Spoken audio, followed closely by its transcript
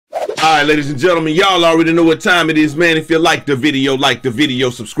All right, ladies and gentlemen, y'all already know what time it is, man. If you like the video,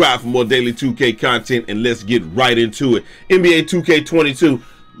 subscribe for more daily 2K content, and let's get right into it. NBA 2K22.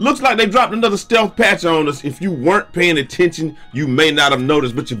 Looks like they dropped another stealth patch on us. If you weren't paying attention, you may not have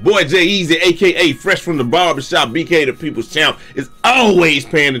noticed, but your boy Jay Easy, aka Fresh from the Barbershop, BK the People's Champ, is always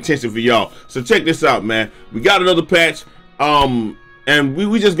paying attention for y'all. So check this out, man. We got another patch, and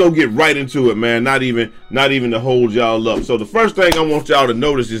we just go get right into it, man. Not even to hold y'all up. So the first thing I want y'all to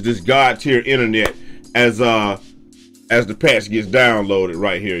notice is this God tier internet as the patch gets downloaded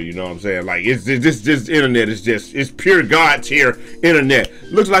right here. You know what I'm saying? Like this internet is it's pure God tier internet.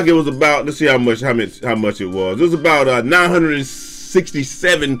 Looks like it was about, let's see how much it was. It was about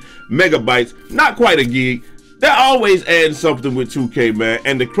 967 megabytes, not quite a gig. They're always adding something with 2K, man.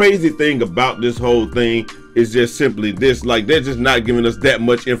 And the crazy thing about this whole thing is just simply this, like they're just not giving us that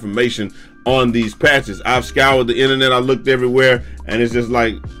much information on these patches. I've scoured the internet, I looked everywhere, and it's just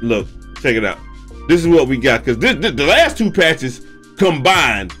like, look, check it out. This is what we got, because the last two patches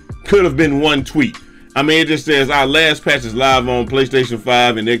combined could have been one tweet. I mean, it just says our last patch is live on PlayStation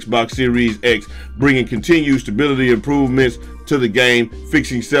 5 and Xbox Series X, bringing continued stability improvements to the game,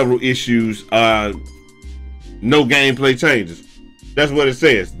 fixing several issues, no gameplay changes. That's what it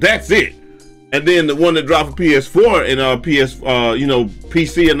says. That's it. And then the one that dropped for PS4 and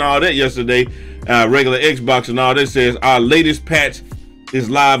PC and all that yesterday, regular Xbox and all that, says our latest patch is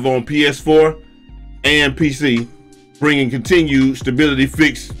live on PS4 and PC, bringing continued stability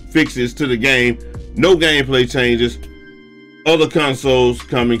fixes to the game, no gameplay changes, other consoles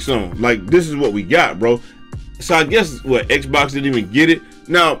coming soon. Like, this is what we got, bro. So I guess what, Xbox didn't even get it.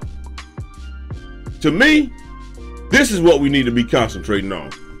 Now, to me, this is what we need to be concentrating on.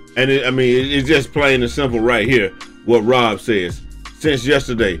 And it's just plain and simple right here what Rob says. Since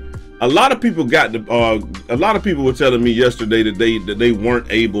yesterday, a lot of people were telling me yesterday that they weren't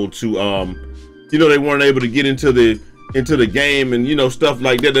able to they weren't able to get into the game, and stuff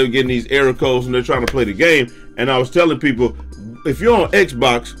like that. They were getting these error codes and they're trying to play the game. And I was telling people, if you're on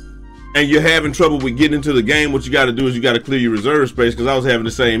Xbox and you're having trouble with getting into the game, what you got to do is you got to clear your reserve space, because I was having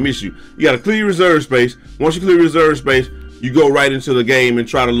the same issue. You got to clear your reserve space. Once you clear your reserve space, you go right into the game and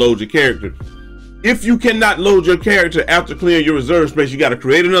try to load your character. If you cannot load your character after clearing your reserve space, you got to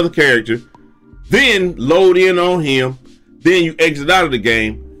create another character, then load in on him, then you exit out of the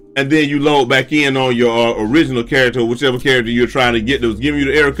game, and then you load back in on your original character, whichever character you're trying to get that was giving you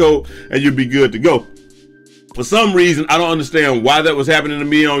the error code, and you'll be good to go. For some reason, I don't understand why that was happening to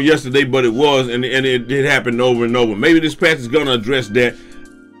me on yesterday, but it was, and it happened over and over. Maybe this patch is going to address that.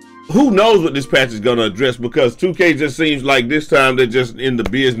 Who knows what this patch is going to address, because 2K just seems like this time they're just in the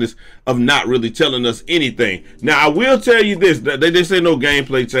business of not really telling us anything. Now, I will tell you this, they say no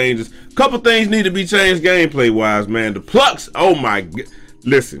gameplay changes. A couple things need to be changed gameplay-wise, man. The plucks, oh my God.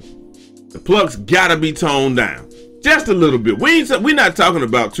 Listen, the plucks got to be toned down. Just a little bit. We're not talking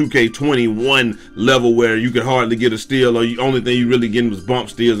about 2K21 level where you could hardly get a steal, or the only thing you really getting was bump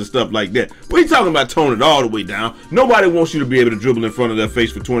steals and stuff like that. We're talking about toning it all the way down. Nobody wants you to be able to dribble in front of their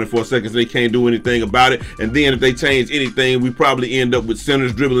face for 24 seconds. They can't do anything about it. And then if they change anything, we probably end up with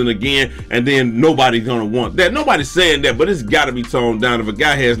centers dribbling again, and then nobody's going to want that. Nobody's saying that, but it's got to be toned down. If a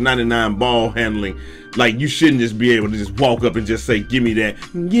guy has 99 ball handling, like, you shouldn't just be able to just walk up and just say, give me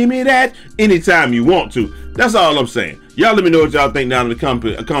that anytime you want to. That's all I'm saying. Y'all let me know what y'all think down in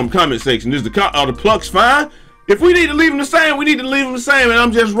the comment section. Are the plucks fine? If we need to leave them the same, we need to leave them the same, and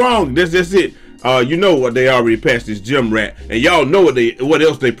I'm just wrong. That's just it. You know what, they already patched this gym rat, and y'all know what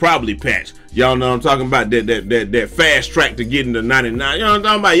else they probably patched. Y'all know what I'm talking about, that fast track to getting to 99. You know what I'm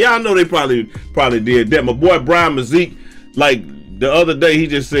talking about? Y'all know they probably did that. My boy Brian Mazik, like, the other day, he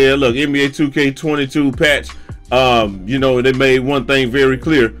just said, look, NBA 2K22 patch, they made one thing very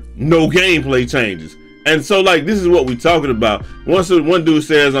clear: no gameplay changes. And so, like, this is what we're talking about. One dude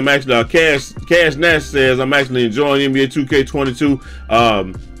says, I'm actually, Cash Nash says, I'm actually enjoying NBA 2K22.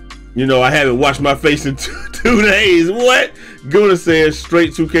 I haven't washed my face in 2 days. What? Guna says,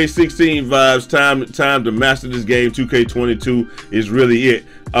 straight 2K16 vibes. Time to master this game. 2K22 is really it.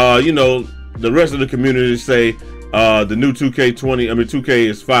 The rest of the community say, the new 2K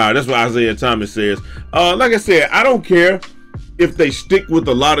is fire. That's what Isaiah Thomas says. Like I said, I don't care if they stick with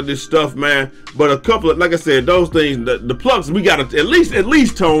a lot of this stuff, man. But a couple of, like I said, those things, the plugs, we gotta at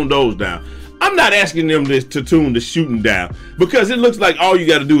least tone those down. I'm not asking them to tune the shooting down, because it looks like all you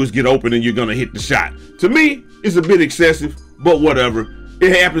got to do is get open and you're gonna hit the shot. To me, it's a bit excessive, but whatever.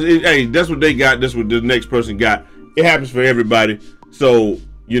 It happens. Hey, that's what they got. That's what the next person got. It happens for everybody. So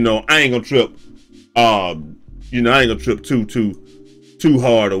I ain't gonna trip. I ain't gonna trip too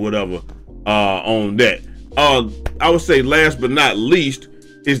hard or whatever on that. I would say last but not least,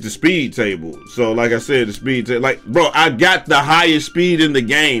 is the speed table. So like I said, the speed table, like, bro, I got the highest speed in the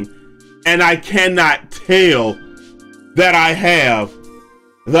game, and I cannot tell that I have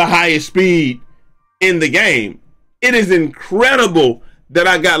the highest speed in the game. It is incredible that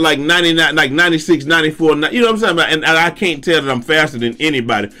I got like 99, like 96, 94, you know what I'm saying about, and I can't tell that I'm faster than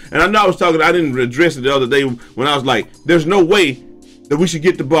anybody. And I know I didn't address it the other day when I was like, there's no way that we should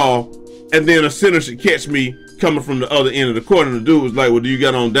get the ball and then a center should catch me coming from the other end of the court. And the dude was like, well, do you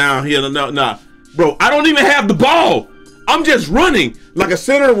got on down here? No, nah, bro, I don't even have the ball. I'm just running. Like a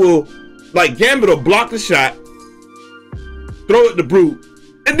center will, like Gambit will block the shot, throw it to Brute,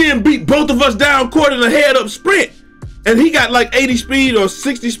 and then beat both of us down court in a head-up sprint. And he got like 80 speed or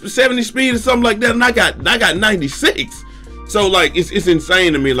 60, 70 speed or something like that, and I got 96. So like it's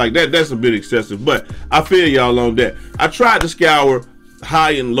insane to me. Like that's a bit excessive, but I feel y'all on that. I tried to scour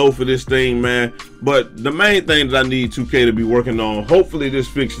high and low for this thing, man, but the main thing that I need 2K to be working on, hopefully this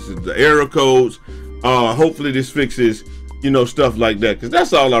fixes the error codes. Hopefully this fixes, you know, stuff like that, because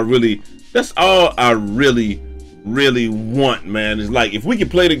that's all I really want, man. Is like, if we can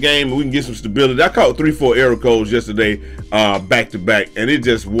play the game and we can get some stability. I caught 3-4 error codes yesterday back to back, and it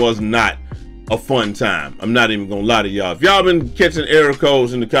just was not a fun time. I'm not even gonna lie to y'all. If y'all been catching error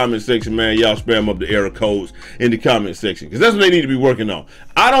codes in the comment section, man, y'all spam up the error codes in the comment section, because that's what they need to be working on.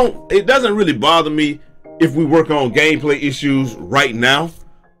 It doesn't really bother me if we work on gameplay issues right now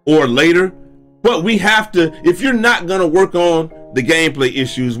or later, but we have to. If you're not gonna work on the gameplay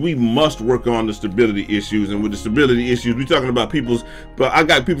issues, we must work on the stability issues. And with the stability issues, we're talking about but I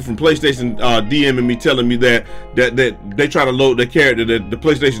got people from PlayStation DMing me, telling me that they try to load their character, that the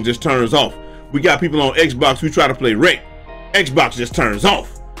PlayStation just turns off. We got people on Xbox who try to play Rec, Xbox just turns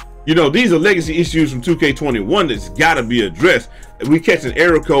off. You know, these are legacy issues from 2K21 that's gotta be addressed. We catching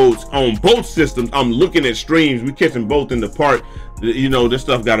error codes on both systems. I'm looking at streams, we catching both in the park. You know, this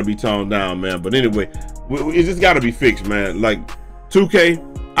stuff gotta be toned down, man. But anyway, it just gotta be fixed, man. Like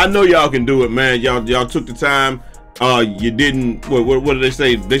 2K, I know y'all can do it, man. Y'all took the time. You didn't. What did they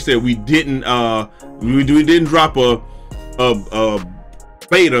say? They said we didn't drop a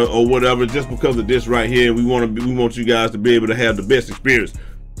beta or whatever just because of this right here. We want you guys to be able to have the best experience.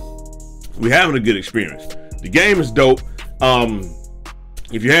 We're having a good experience. The game is dope.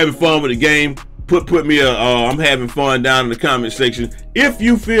 If you're having fun with the game, put me a I'm having fun down in the comment section. If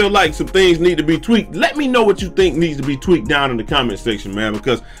you feel like some things need to be tweaked, let me know what you think needs to be tweaked down in the comment section, man,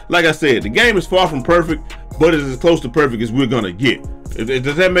 because like I said, the game is far from perfect, but it's as close to perfect as we're gonna get.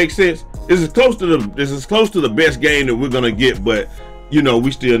 Does that make sense? It's as close to the best game that we're gonna get, but you know,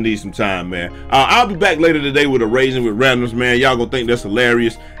 we still need some time, man. I'll be back later today with a Raising with Randoms, man. Y'all gonna think that's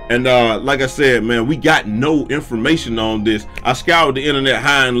hilarious. And like I said, man, we got no information on this. I scoured the internet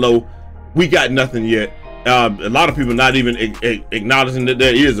high and low. We got nothing yet. A lot of people not even acknowledging that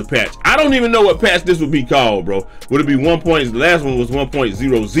there is a patch. I don't even know what patch this would be called, bro. Would it be 1. The last one was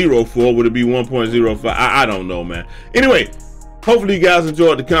 1.004? Would it be 1.05? I don't know, man. Anyway, hopefully you guys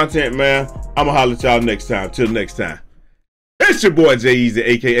enjoyed the content, man. I'm gonna holler at y'all next time. Till next time. It's your boy Jay Easy,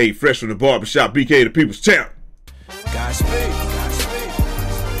 aka Fresh from the Barbershop, BK the People's Champ. Godspeed.